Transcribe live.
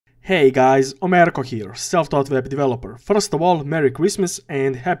Hey guys, Omerko here, self-taught web developer. First of all, Merry Christmas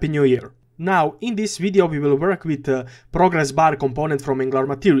and Happy New Year. Now, in this video we will work with a progress bar component from Angular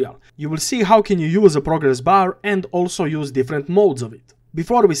material. You will see how can you use a progress bar and also use different modes of it.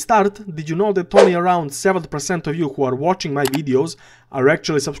 Before we start, did you know that only around 7% of you who are watching my videos are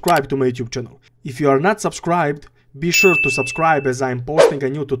actually subscribed to my YouTube channel? If you are not subscribed, be sure to subscribe as I am posting a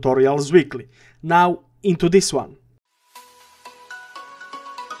new tutorials weekly. Now, into this one.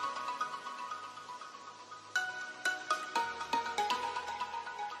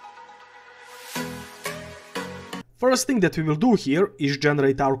 First thing that we will do here is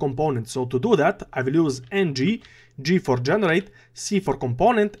generate our component. So to do that, I will use ng, g for generate, c for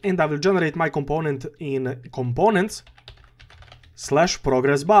component, and I will generate my component in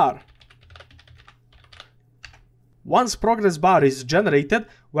components/progress bar. Once progress bar is generated,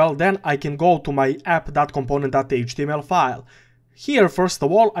 well then I can go to my app.component.html file. Here, first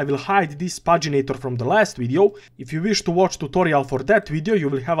of all, I will hide this paginator from the last video. If you wish to watch tutorial for that video, you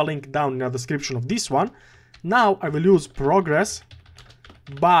will have a link down in the description of this one. Now I will use progress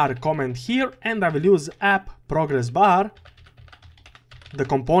bar comment here, and I will use app progress bar, the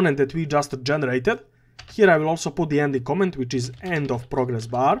component that we just generated. Here I will also put the ending comment, which is end of progress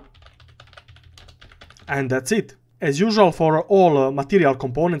bar. And that's it. As usual for all material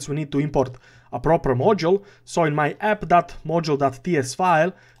components, we need to import a proper module. So in my app.module.ts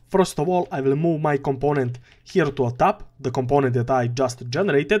file, first of all, I will move my component here to a top, the component that I just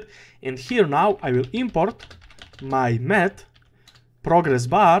generated. And here now I will import my met progress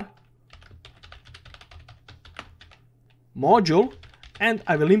bar module, and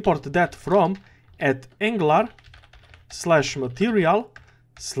I will import that from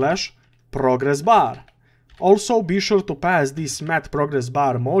 @angular/material/progress bar. Also be sure to pass this met progress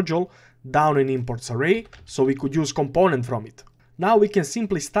bar module down in imports array so we could use component from it. Now we can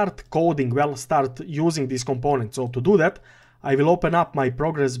simply start coding, start using this component. So to do that, I will open up my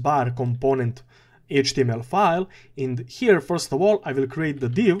progress bar component HTML file, and here first of all I will create the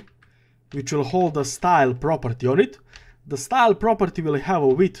div which will hold a style property on it. The style property will have a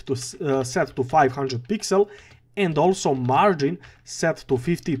width to set to 500 pixel and also margin set to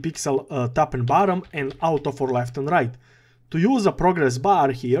 50 pixel top and bottom and auto for left and right. To use a progress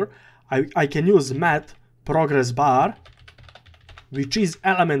bar here, I can use met progress bar, which is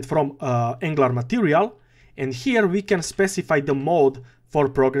element from Angular material, and here we can specify the mode for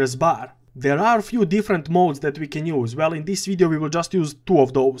progress bar. There are a few different modes that we can use. Well, in this video we will just use two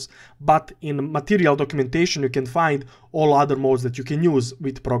of those, but in material documentation you can find all other modes that you can use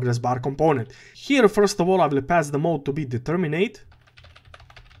with progress bar component. Here first of all I will pass the mode to be determinate,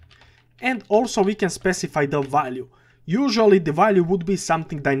 and also we can specify the value. Usually the value would be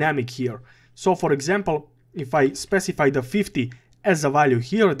something dynamic here. So for example, if I specify the 50 as a value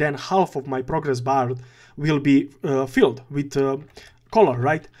here, then half of my progress bar will be filled with color,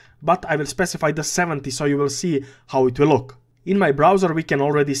 right? But I will specify the 70 so you will see how it will look. In my browser we can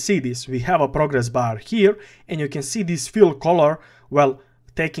already see this. We have a progress bar here, and you can see this fill color,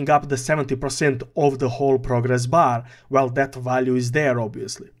 taking up the 70% of the whole progress bar. Well, that value is there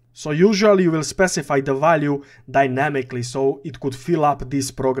obviously. So usually you will specify the value dynamically so it could fill up this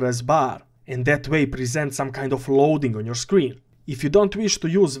progress bar, and that way present some kind of loading on your screen. If you don't wish to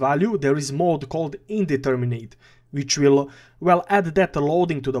use value, there is mode called indeterminate, which will, add that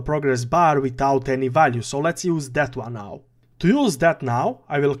loading to the progress bar without any value. So let's use that one now. To use that now,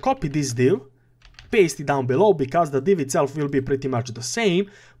 I will copy this div, paste it down below because the div itself will be pretty much the same,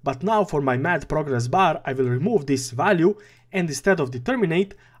 but now for my met progress bar, I will remove this value, and instead of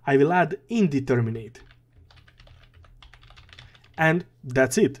determinate, I will add indeterminate. And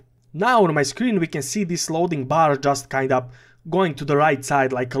that's it. Now on my screen we can see this loading bar just kind of going to the right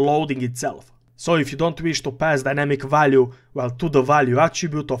side, like loading itself. So if you don't wish to pass dynamic value, to the value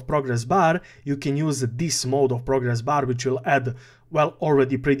attribute of progress bar, you can use this mode of progress bar which will add,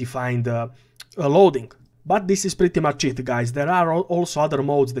 already predefined loading. But this is pretty much it, guys. There are also other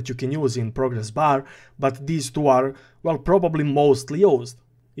modes that you can use in progress bar, but these two are, probably mostly used.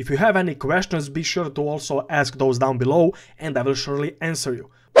 If you have any questions, be sure to also ask those down below and I will surely answer you.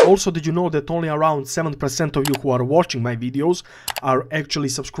 Also, did you know that only around 7% of you who are watching my videos are actually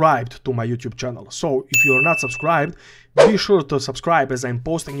subscribed to my YouTube channel? So if you are not subscribed, be sure to subscribe as I'm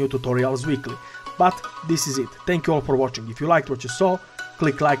posting new tutorials weekly. But this is it. Thank you all for watching. If you liked what you saw,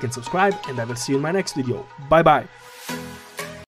 click like and subscribe, and I will see you in my next video. Bye bye.